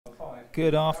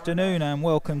Good afternoon and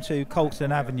welcome to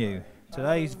Colston Avenue.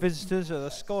 Today's visitors are the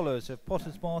Scholars of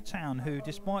Potters Bar Town, who,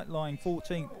 despite lying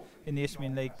 14th in the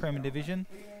Isthmian League Premier Division,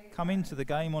 come into the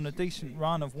game on a decent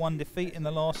run of one defeat in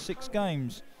the last 6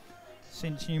 games.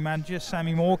 Since new manager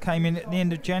Sammy Moore came in at the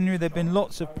end of January, there have been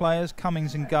lots of players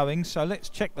comings and goings, so let's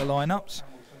check the lineups.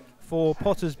 For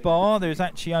Potters Bar, there's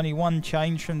actually only one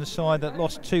change from the side that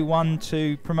lost 2-1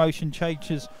 to promotion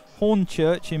chasers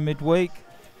Hornchurch in midweek.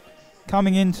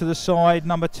 Coming into the side,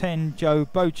 number 10, Joe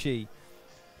Bochi.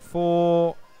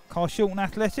 For Carshalton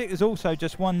Athletic, there's also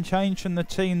just one change from the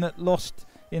team that lost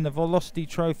in the Velocity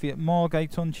Trophy at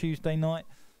Margate on Tuesday night.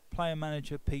 Player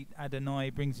manager Pete Adonai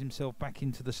brings himself back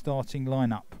into the starting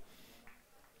lineup.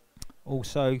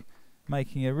 Also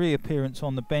making a reappearance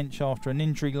on the bench after an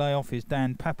injury layoff is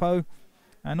Dan Papo.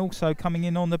 And also coming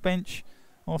in on the bench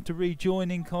after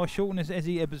rejoining Carshalton is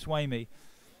Ezzy Eberswamy.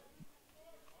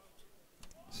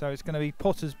 So it's going to be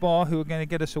Potters Bar who are going to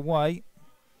get us away,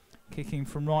 kicking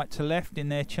from right to left in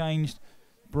their changed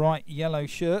bright yellow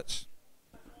shirts.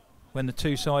 When the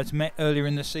two sides met earlier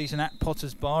in the season at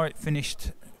Potters Bar, it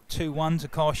finished 2-1 to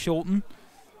Carshalton.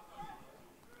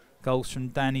 Goals from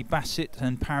Danny Bassett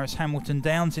and Paris Hamilton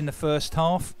Downs in the first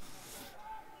half.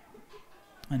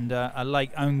 And a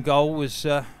late own goal was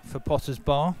for Potters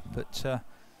Bar, but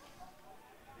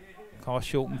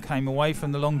Carshalton came away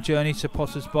from the long journey to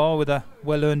Potters Bar with a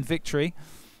well-earned victory.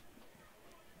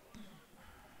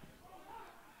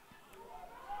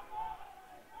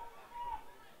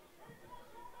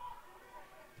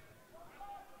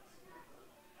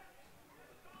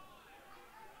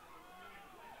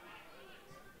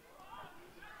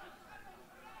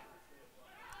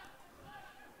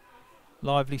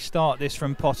 Lively start this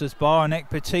from Potters Bar, and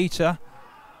Ekpetita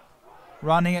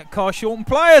running at Carshalton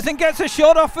players and gets a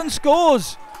shot off and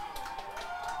scores.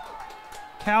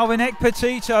 Calvin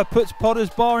Ekpetita puts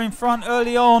Potters Bar in front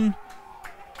early on.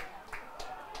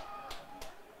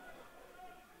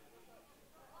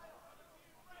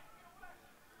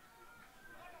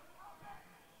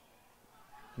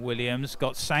 Williams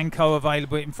got Sanko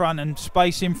available in front and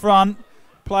space in front.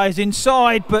 Players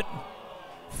inside, but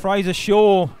Fraser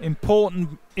Shaw,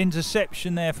 important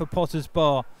interception there for Potters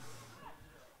Bar.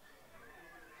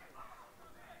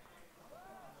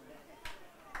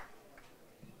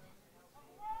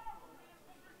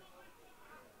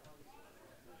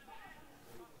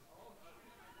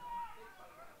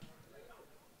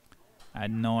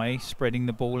 And Nye spreading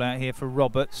the ball out here for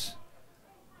Roberts.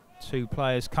 2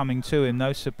 players coming to him,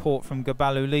 no support from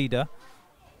Gabalu leader.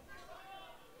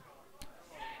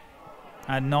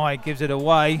 And Nye gives it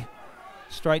away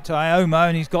straight to Ioma,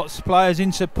 and he's got players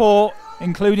in support,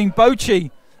 including Bochi.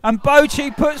 And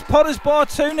Bochi puts Potters Bar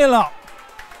 2-0 up.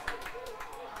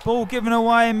 Ball given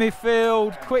away in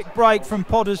midfield. Quick break from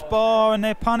Potters Bar, and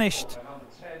they're punished.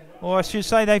 Or I should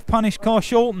say they've punished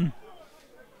Carshalton.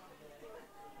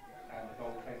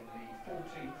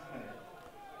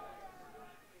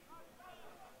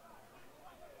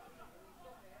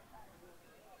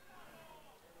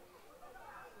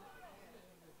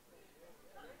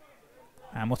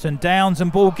 Hamilton Downs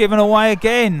and ball given away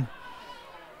again.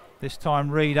 This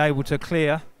time Reed able to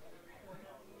clear.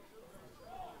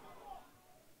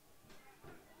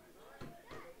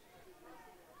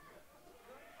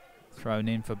 Thrown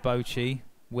in for Bochi.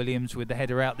 Williams with the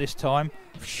header out this time.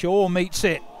 Shaw meets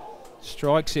it.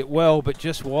 Strikes it well, but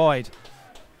just wide.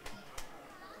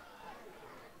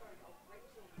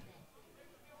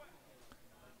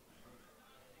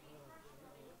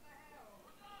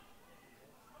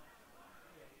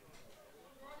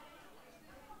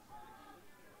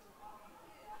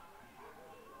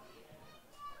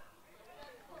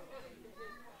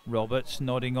 Roberts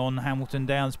nodding on Hamilton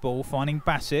Downs ball, finding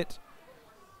Bassett.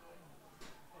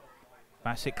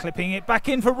 Bassett clipping it back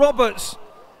in for Roberts.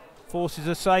 Forces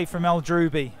a save from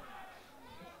Aldruby.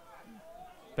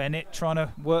 Bennett trying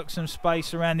to work some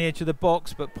space around the edge of the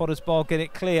box, but Potters Bar get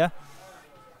it clear.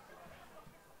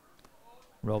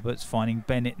 Roberts finding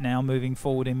Bennett now moving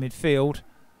forward in midfield.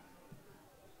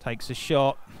 Takes a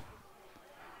shot,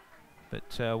 but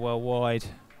well wide.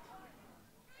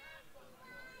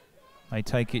 They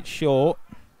take it short.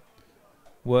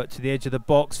 Work to the edge of the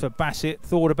box for Bassett.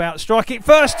 Thought about striking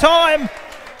first time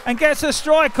and gets a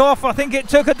strike off. I think it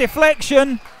took a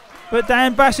deflection, but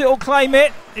Dan Bassett will claim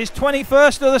it. It's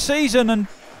 21st of the season, and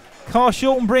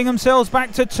Carshalton bring themselves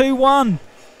back to 2-1.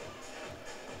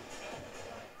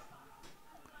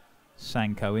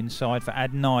 Sanko inside for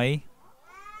Adnai.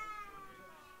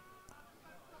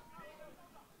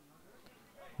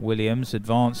 Williams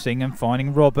advancing and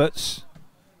finding Roberts.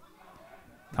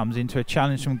 Comes into a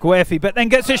challenge from Guerfi, but then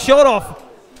gets a shot off.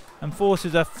 and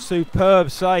forces a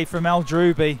superb save from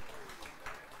Al-Drubi.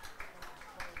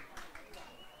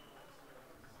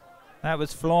 That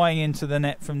was flying into the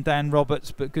net from Dan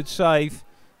Roberts, but good save.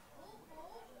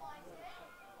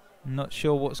 I'm not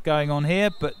sure what's going on here,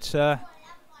 but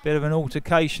bit of an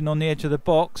altercation on the edge of the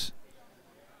box.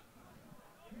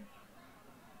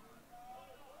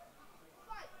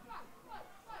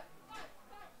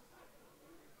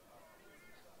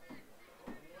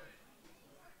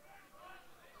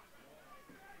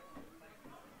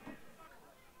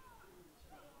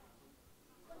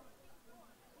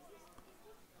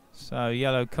 So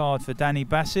yellow card for Danny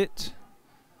Bassett.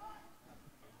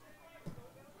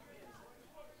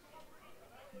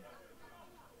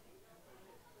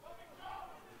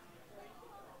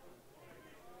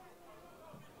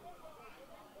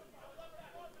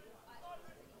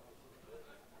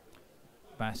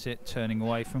 Bassett turning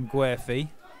away from Guerfi.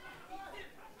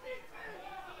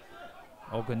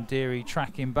 Ogundiri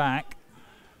tracking back.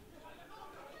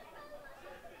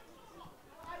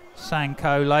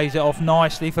 Sanko lays it off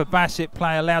nicely for Bassett,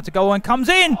 play allowed to go on, comes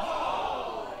in!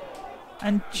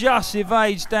 And just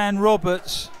evades Dan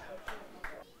Roberts.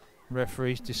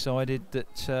 Referees decided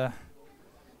that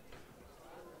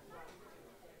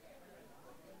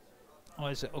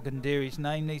Isaac Ogundiri's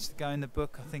name needs to go in the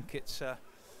book. I think it's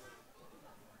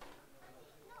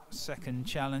second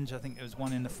challenge. I think there was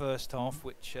one in the first half,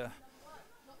 which a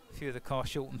few of the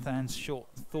Carshalton fans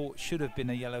thought should have been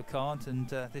a yellow card, and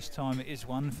this time it is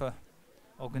one for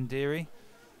Ogundiri.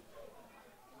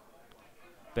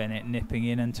 Bennett nipping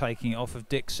in and taking it off of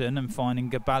Dixon and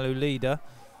finding Gabalu leader.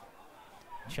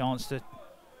 Chance to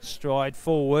stride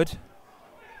forward.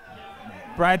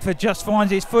 Bradford just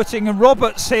finds his footing, and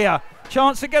Roberts here.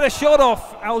 Chance to get a shot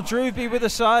off. Al-Drubi with a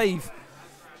save.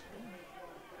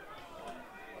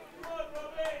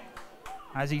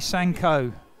 Azzy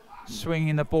Sanko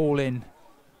swinging the ball in.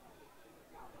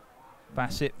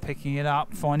 Bassett picking it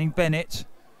up, finding Bennett.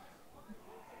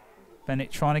 Bennett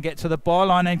trying to get to the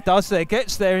byline, and does there,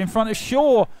 gets there in front of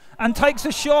Shaw and takes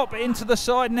a shot into the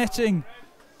side netting.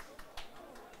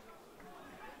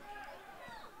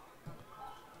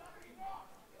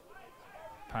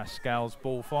 Pascal's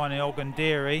ball finding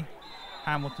Ogundiri.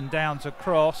 Hamilton Downs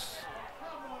across.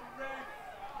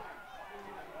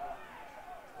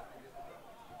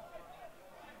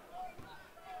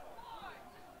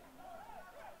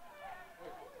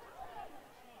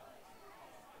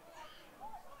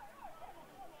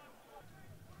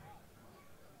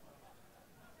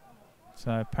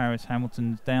 So Paris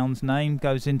Hamilton Downs' name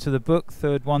goes into the book,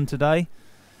 third one today.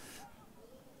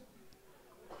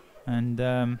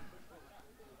 And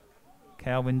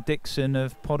Calvin Dixon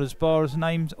of Potters Bar's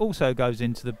name also goes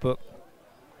into the book.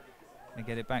 They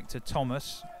get it back to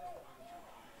Thomas.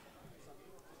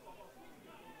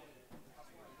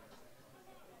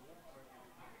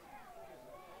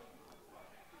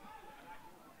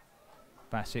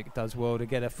 Bassett does well to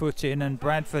get a foot in, and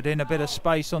Bradford in a bit of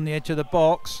space on the edge of the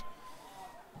box.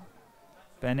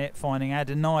 Bennett finding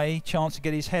Adonai, chance to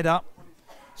get his head up.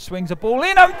 Swings a ball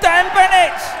in, and Dan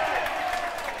Bennett!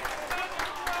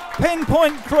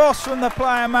 Pinpoint cross from the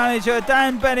player manager.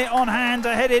 Dan Bennett on hand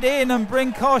to head it in and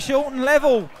bring Carshalton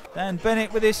level. Dan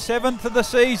Bennett with his 7th of the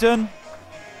season.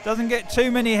 Doesn't get too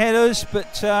many headers,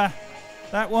 but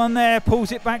that one there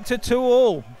pulls it back to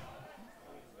 2-2.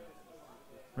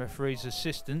 Referee's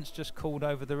assistants just called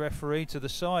over the referee to the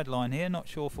sideline here, not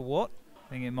sure for what.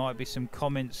 I think it might be some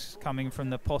comments coming from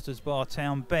the Potters Bar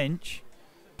Town bench.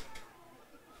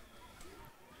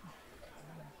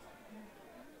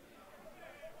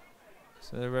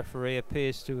 So the referee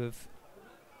appears to have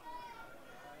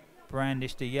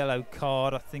brandished a yellow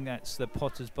card. I think that's the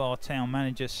Potters Bar Town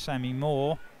manager, Sammy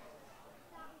Moore.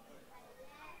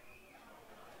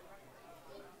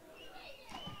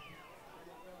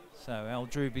 So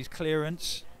Al-Drubi's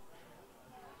clearance.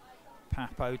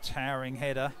 Papo towering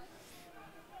header.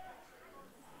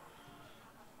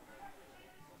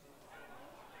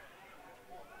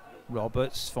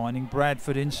 Roberts finding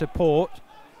Bradford in support.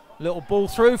 Little ball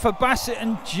through for Bassett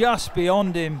and just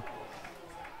beyond him.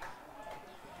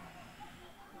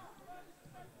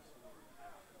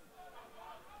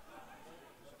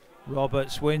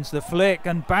 Roberts wins the flick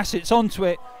and Bassett's onto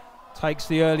it. Takes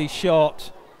the early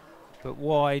shot, but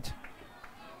wide.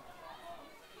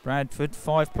 Bradford,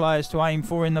 5 players to aim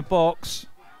for in the box.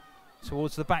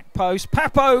 Towards the back post.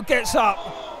 Papo gets up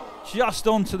just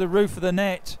onto the roof of the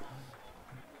net.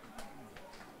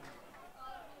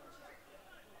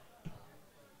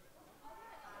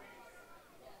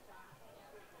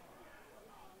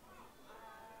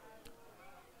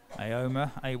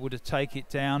 Aoma able to take it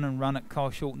down and run at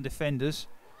Carshalton defenders.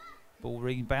 Ball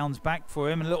rebounds back for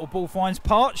him, and little ball finds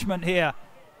Parchment here.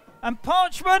 And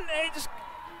Parchment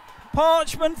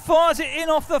fires it in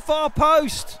off the far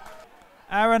post.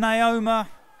 Aaron Aoma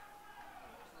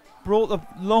brought the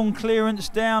long clearance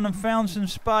down and found some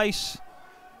space.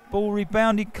 Ball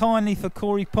rebounded kindly for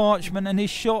Corey Parchment, and his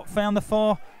shot found the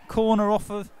far corner off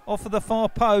of the far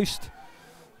post.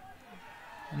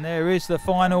 And there is the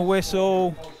final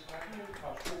whistle.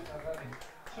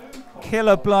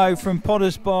 Killer blow from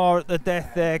Potters Bar at the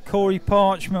death there. Corey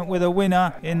Parchment with a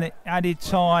winner in the added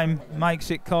time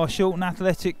makes it Carshalton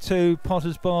Athletic 2,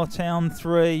 Potters Bar Town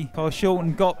 3.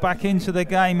 Carshalton got back into the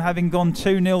game having gone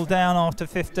 2-0 down after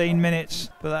 15 minutes.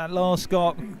 But that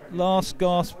last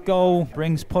gasp goal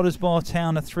brings Potters Bar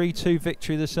Town a 3-2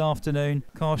 victory this afternoon.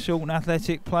 Carshalton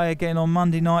Athletic play again on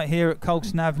Monday night here at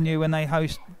Carshalton Avenue when they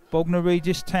host Bognor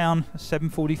Regis Town, a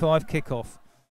 7:45 kickoff.